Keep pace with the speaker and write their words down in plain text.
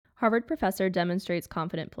Harvard professor demonstrates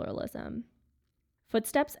confident pluralism.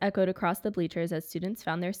 Footsteps echoed across the bleachers as students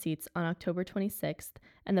found their seats on October 26th,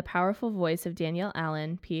 and the powerful voice of Danielle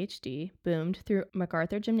Allen, Ph.D., boomed through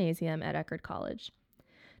MacArthur Gymnasium at Eckerd College.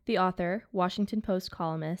 The author, Washington Post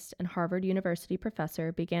columnist, and Harvard University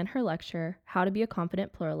professor began her lecture, How to Be a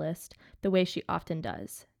Confident Pluralist, the way she often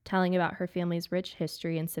does, telling about her family's rich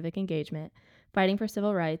history and civic engagement, fighting for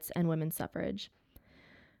civil rights and women's suffrage.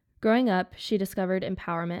 Growing up, she discovered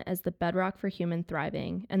empowerment as the bedrock for human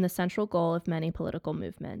thriving and the central goal of many political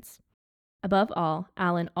movements. Above all,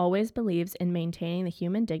 Allen always believes in maintaining the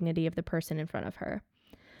human dignity of the person in front of her.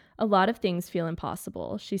 A lot of things feel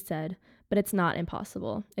impossible, she said, but it's not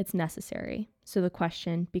impossible, it's necessary. So the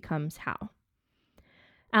question becomes how.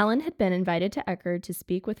 Allen had been invited to Eckerd to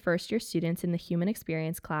speak with first-year students in the Human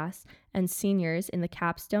Experience class and seniors in the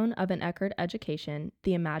capstone of an Eckerd education,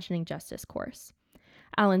 the Imagining Justice course.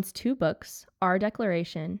 Allen's 2 books, Our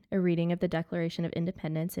Declaration, a reading of the Declaration of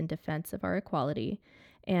Independence in defense of our equality,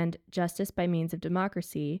 and Justice by Means of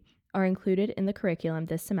Democracy, are included in the curriculum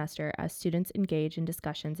this semester as students engage in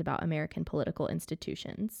discussions about American political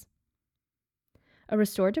institutions. A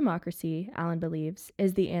restored democracy, Allen believes,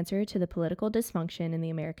 is the answer to the political dysfunction in the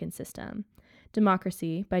American system.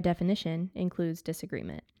 Democracy, by definition, includes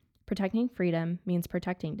disagreement. Protecting freedom means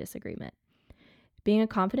protecting disagreement. Being a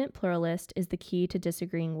confident pluralist is the key to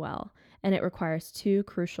disagreeing well, and it requires 2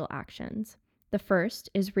 crucial actions. The first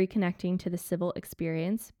is reconnecting to the civil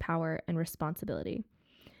experience, power, and responsibility.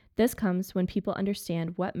 This comes when people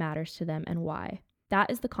understand what matters to them and why.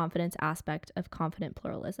 That is the confidence aspect of confident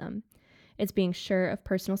pluralism. It's being sure of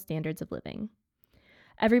personal standards of living.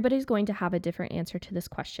 Everybody's going to have a different answer to this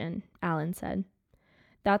question, Allen said.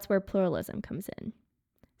 That's where pluralism comes in.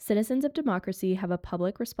 Citizens of democracy have a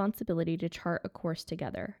public responsibility to chart a course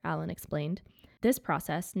together, Allen explained. This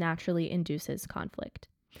process naturally induces conflict.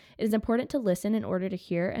 It is important to listen in order to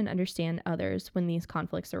hear and understand others when these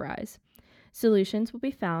conflicts arise. Solutions will be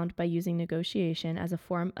found by using negotiation as a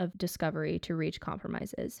form of discovery to reach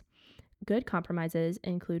compromises. Good compromises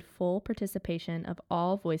include full participation of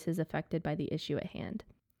all voices affected by the issue at hand.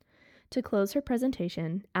 To close her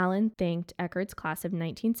presentation, Allen thanked Eckerd's class of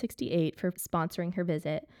 1968 for sponsoring her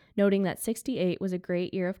visit, noting that 68 was a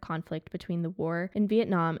great year of conflict between the war in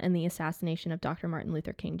Vietnam and the assassination of Dr. Martin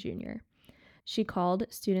Luther King Jr. She called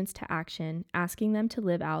students to action, asking them to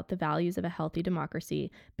live out the values of a healthy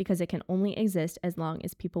democracy because it can only exist as long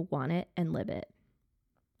as people want it and live it.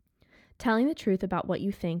 Telling the truth about what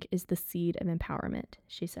you think is the seed of empowerment,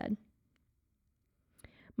 she said.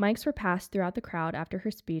 Mics were passed throughout the crowd after her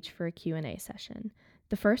speech for a Q&A session.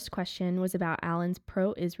 The first question was about Allen's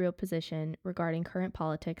pro-Israel position regarding current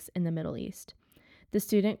politics in the Middle East. The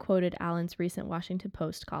student quoted Allen's recent Washington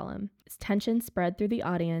Post column. Tension spread through the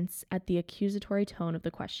audience at the accusatory tone of the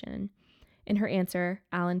question. In her answer,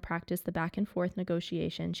 Allen practiced the back-and-forth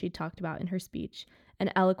negotiation she talked about in her speech, an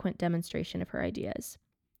eloquent demonstration of her ideas.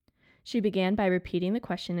 She began by repeating the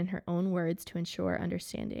question in her own words to ensure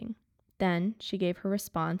understanding. Then, she gave her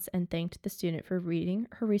response and thanked the student for reading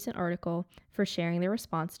her recent article, for sharing their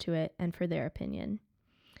response to it, and for their opinion.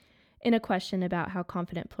 In a question about how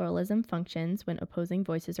confident pluralism functions when opposing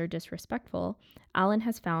voices are disrespectful, Allen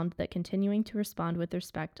has found that continuing to respond with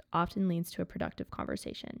respect often leads to a productive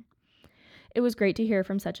conversation. It was great to hear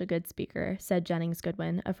from such a good speaker, said Jennings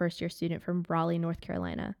Goodwin, a first-year student from Raleigh, North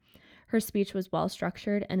Carolina. Her speech was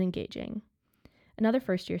well-structured and engaging. Another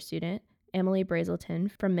first-year student, Emily Brazelton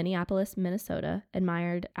from Minneapolis, Minnesota,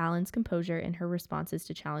 admired Allen's composure in her responses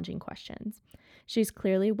to challenging questions. She's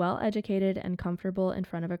clearly well-educated and comfortable in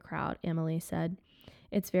front of a crowd, Emily said.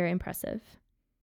 It's very impressive.